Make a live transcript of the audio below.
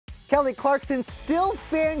Kelly Clarkson still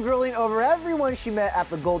fangirling over everyone she met at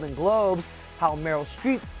the Golden Globes. How Meryl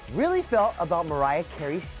Streep really felt about Mariah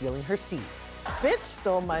Carey stealing her seat. Bitch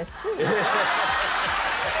stole my seat.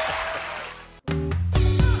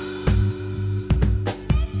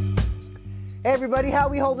 Hey everybody, how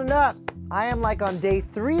we holding up? I am like on day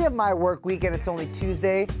 3 of my work week and it's only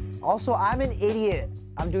Tuesday. Also, I'm an idiot.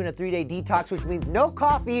 I'm doing a 3-day detox, which means no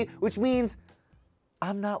coffee, which means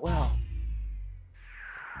I'm not well.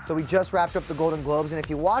 So we just wrapped up the Golden Globes, and if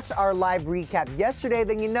you watched our live recap yesterday,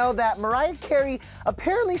 then you know that Mariah Carey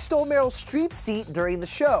apparently stole Meryl Streep's seat during the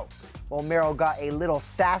show. Well, Meryl got a little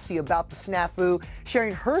sassy about the snafu,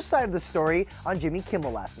 sharing her side of the story on Jimmy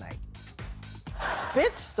Kimmel last night.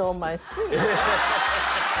 Bitch stole my seat. Yeah,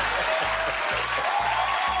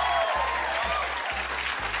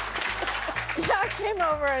 I came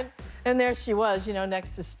over and there she was, you know,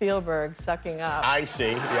 next to Spielberg, sucking up. I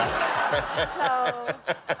see, yeah.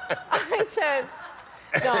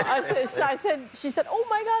 So I said, she said, oh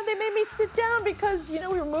my God, they made me sit down because, you know,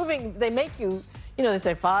 we were moving. They make you, you know, they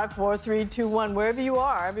say 5, 4, 3, 2, 1, wherever you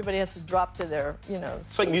are, everybody has to drop to their, you know.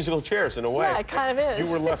 It's like musical chairs in a way. Yeah, it kind of is.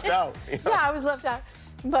 You were left out. Yeah, I was left out.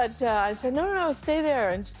 But I said, no, stay there.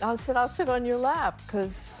 And I said, I'll sit on your lap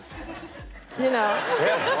because, you know.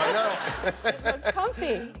 Yeah, why not? Look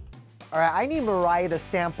comfy. All right, I need Mariah to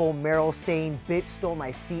sample Meryl saying bitch stole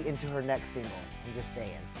my seat into her next single. I'm just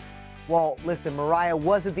saying. Well, listen, Mariah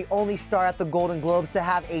wasn't the only star at the Golden Globes to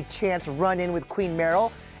have a chance run-in with Queen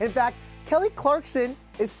Meryl. In fact, Kelly Clarkson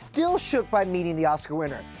is still shook by meeting the Oscar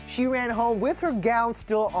winner. She ran home with her gown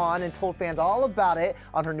still on and told fans all about it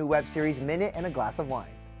on her new web series, Minute and a Glass of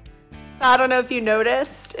Wine. So I don't know if you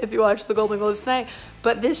noticed, if you watched the Golden Globes tonight,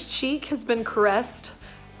 but this cheek has been caressed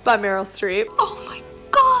by Meryl Streep. Oh my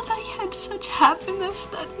God, I had such happiness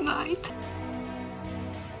that night.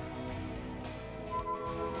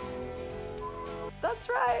 That's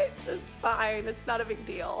right. It's fine. It's not a big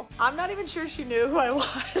deal. I'm not even sure she knew who I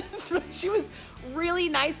was, but she was really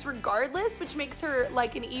nice regardless, which makes her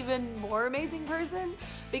like an even more amazing person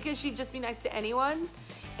because she'd just be nice to anyone.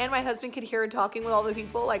 And my husband could hear her talking with all the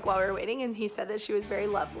people like while we were waiting, and he said that she was very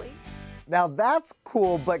lovely. Now that's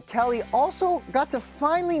cool, but Kelly also got to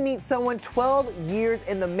finally meet someone 12 years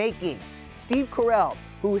in the making, Steve Carell,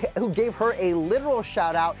 who gave her a literal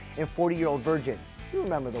shout out in 40-Year-Old Virgin. You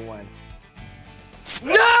remember the one.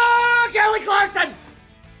 No, Kelly Clarkson!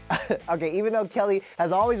 Okay, even though Kelly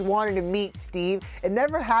has always wanted to meet Steve, it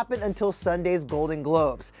never happened until Sunday's Golden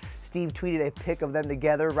Globes. Steve tweeted a pic of them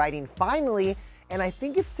together, writing, "Finally," and I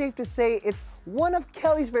think it's safe to say it's one of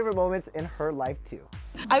Kelly's favorite moments in her life too.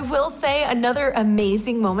 I will say another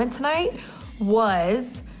amazing moment tonight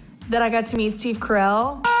was that I got to meet Steve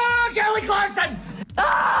Carell. Oh, Kelly Clarkson!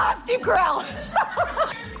 Steve Carell!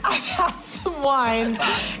 I had some wine,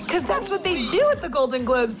 because that's what they do at the Golden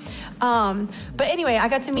Globes. But anyway, I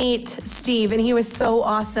got to meet Steve, and he was so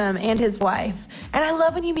awesome, and his wife. And I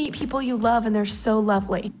love when you meet people you love, and they're so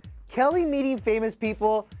lovely. Kelly meeting famous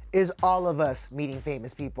people is all of us meeting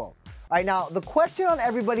famous people. All right, now, the question on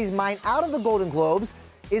everybody's mind out of the Golden Globes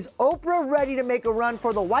is Oprah ready to make a run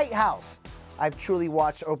for the White House? I've truly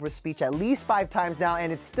watched Oprah's speech at least 5 times now,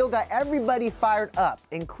 and it's still got everybody fired up,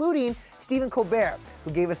 including Stephen Colbert,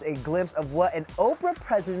 who gave us a glimpse of what an Oprah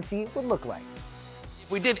presidency would look like.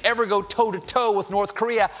 If we did ever go toe-to-toe with North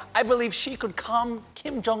Korea, I believe she could calm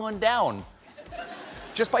Kim Jong-un down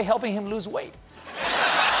just by helping him lose weight.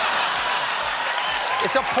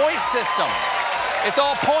 It's a point system. It's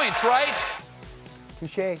all points, right?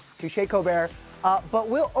 Touche, Colbert. But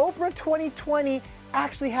will Oprah 2020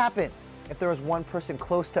 actually happen? If there was one person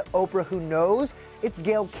close to Oprah who knows, it's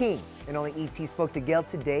Gayle King. And only ET spoke to Gayle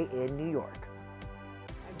today in New York.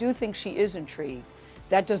 I do think she is intrigued.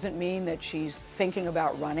 That doesn't mean that she's thinking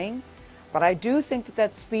about running, but I do think that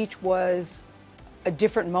that speech was a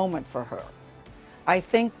different moment for her. I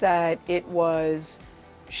think that it was,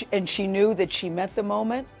 and she knew that she met the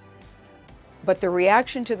moment, but the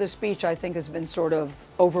reaction to the speech, I think, has been sort of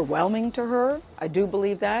overwhelming to her. I do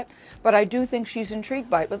believe that, but I do think she's intrigued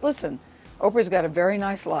by it. But listen, Oprah's got a very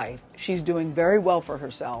nice life. She's doing very well for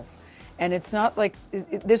herself. And it's not like,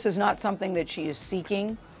 this is not something that she is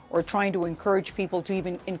seeking or trying to encourage people to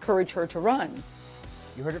even encourage her to run.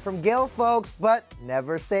 You heard it from Gayle, folks, but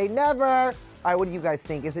never say never. All right, what do you guys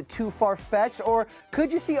think? Is it too far-fetched, or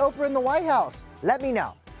could you see Oprah in the White House? Let me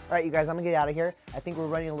know. All right, you guys, I'm gonna get out of here. I think we're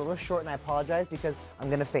running a little short, and I apologize because I'm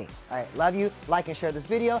gonna faint. All right, love you, like and share this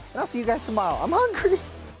video, and I'll see you guys tomorrow. I'm hungry.